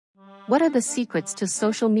What are the secrets to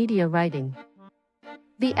social media writing?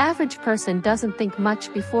 The average person doesn't think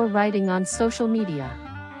much before writing on social media.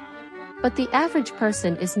 But the average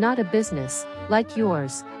person is not a business, like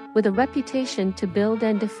yours, with a reputation to build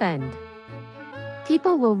and defend.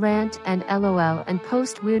 People will rant and LOL and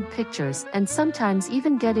post weird pictures and sometimes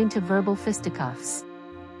even get into verbal fisticuffs.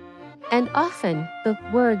 And often, the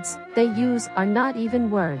words they use are not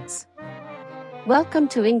even words. Welcome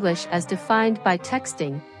to English as defined by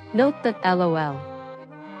texting. Note that LOL.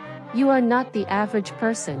 You are not the average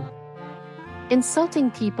person.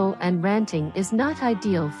 Insulting people and ranting is not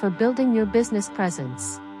ideal for building your business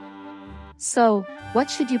presence. So,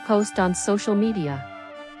 what should you post on social media?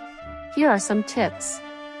 Here are some tips.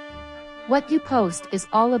 What you post is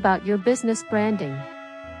all about your business branding.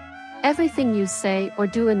 Everything you say or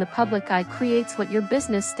do in the public eye creates what your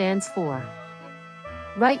business stands for.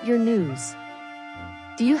 Write your news.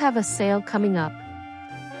 Do you have a sale coming up?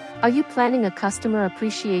 Are you planning a customer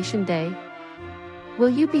appreciation day?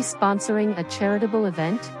 Will you be sponsoring a charitable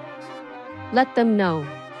event? Let them know.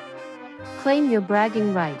 Claim your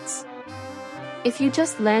bragging rights. If you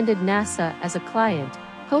just landed NASA as a client,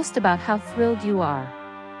 post about how thrilled you are.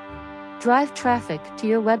 Drive traffic to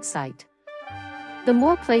your website. The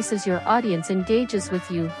more places your audience engages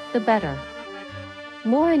with you, the better.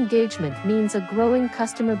 More engagement means a growing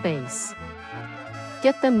customer base.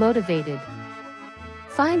 Get them motivated.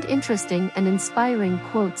 Find interesting and inspiring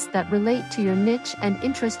quotes that relate to your niche and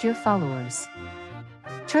interest your followers.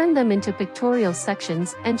 Turn them into pictorial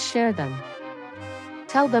sections and share them.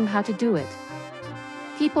 Tell them how to do it.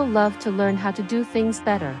 People love to learn how to do things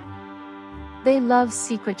better. They love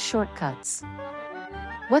secret shortcuts.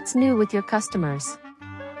 What's new with your customers?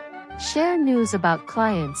 Share news about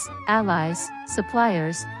clients, allies,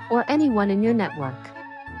 suppliers, or anyone in your network.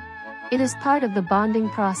 It is part of the bonding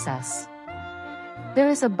process. There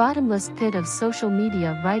is a bottomless pit of social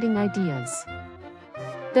media writing ideas.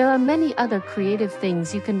 There are many other creative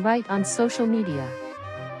things you can write on social media.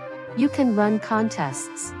 You can run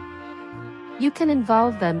contests. You can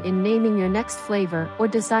involve them in naming your next flavor or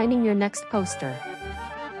designing your next poster.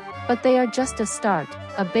 But they are just a start,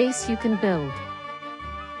 a base you can build.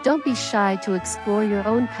 Don't be shy to explore your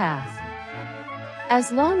own path. As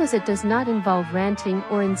long as it does not involve ranting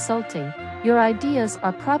or insulting, your ideas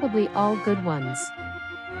are probably all good ones.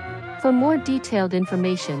 For more detailed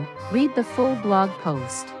information, read the full blog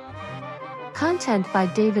post. Content by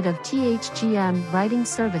David of THGM Writing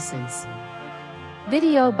Services.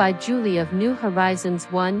 Video by Julie of New Horizons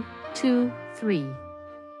 1, 2, 3.